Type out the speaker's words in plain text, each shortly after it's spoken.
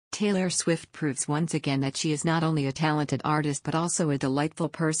Taylor Swift proves once again that she is not only a talented artist but also a delightful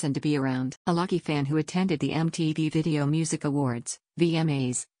person to be around. A lucky fan who attended the MTV Video Music Awards,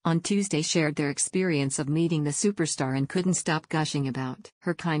 VMAs, on Tuesday shared their experience of meeting the superstar and couldn't stop gushing about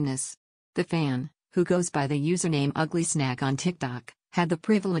her kindness. The fan, who goes by the username UglySnack on TikTok, had the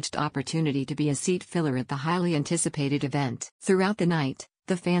privileged opportunity to be a seat filler at the highly anticipated event. Throughout the night,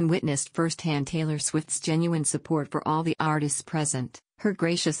 the fan witnessed firsthand Taylor Swift's genuine support for all the artists present, her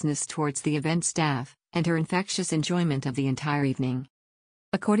graciousness towards the event staff, and her infectious enjoyment of the entire evening.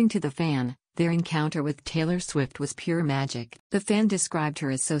 According to the fan, their encounter with Taylor Swift was pure magic. The fan described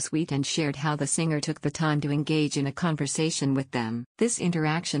her as so sweet and shared how the singer took the time to engage in a conversation with them. This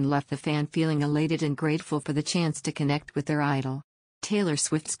interaction left the fan feeling elated and grateful for the chance to connect with their idol. Taylor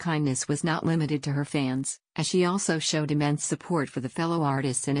Swift's kindness was not limited to her fans, as she also showed immense support for the fellow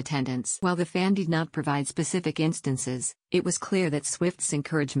artists in attendance. While the fan did not provide specific instances, it was clear that Swift's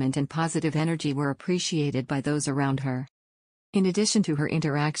encouragement and positive energy were appreciated by those around her. In addition to her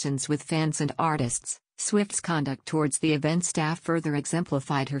interactions with fans and artists, Swift's conduct towards the event staff further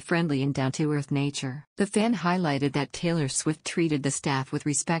exemplified her friendly and down-to-earth nature. The fan highlighted that Taylor Swift treated the staff with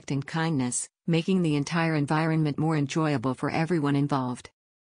respect and kindness, making the entire environment more enjoyable for everyone involved.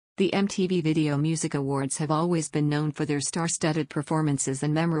 The MTV Video Music Awards have always been known for their star-studded performances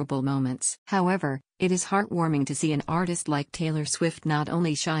and memorable moments. However, it is heartwarming to see an artist like Taylor Swift not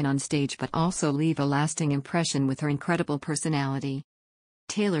only shine on stage but also leave a lasting impression with her incredible personality.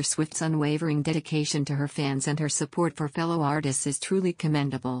 Taylor Swift's unwavering dedication to her fans and her support for fellow artists is truly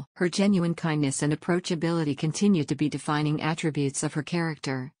commendable. Her genuine kindness and approachability continue to be defining attributes of her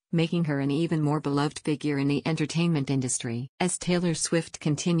character, making her an even more beloved figure in the entertainment industry. As Taylor Swift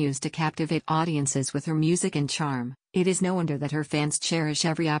continues to captivate audiences with her music and charm, it is no wonder that her fans cherish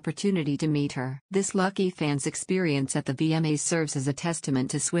every opportunity to meet her. This lucky fan's experience at the VMAs serves as a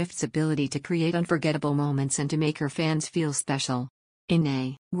testament to Swift's ability to create unforgettable moments and to make her fans feel special. In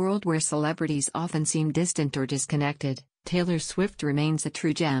a world where celebrities often seem distant or disconnected, Taylor Swift remains a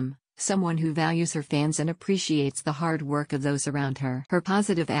true gem, someone who values her fans and appreciates the hard work of those around her. Her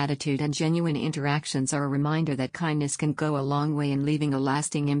positive attitude and genuine interactions are a reminder that kindness can go a long way in leaving a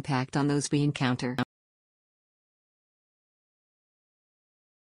lasting impact on those we encounter.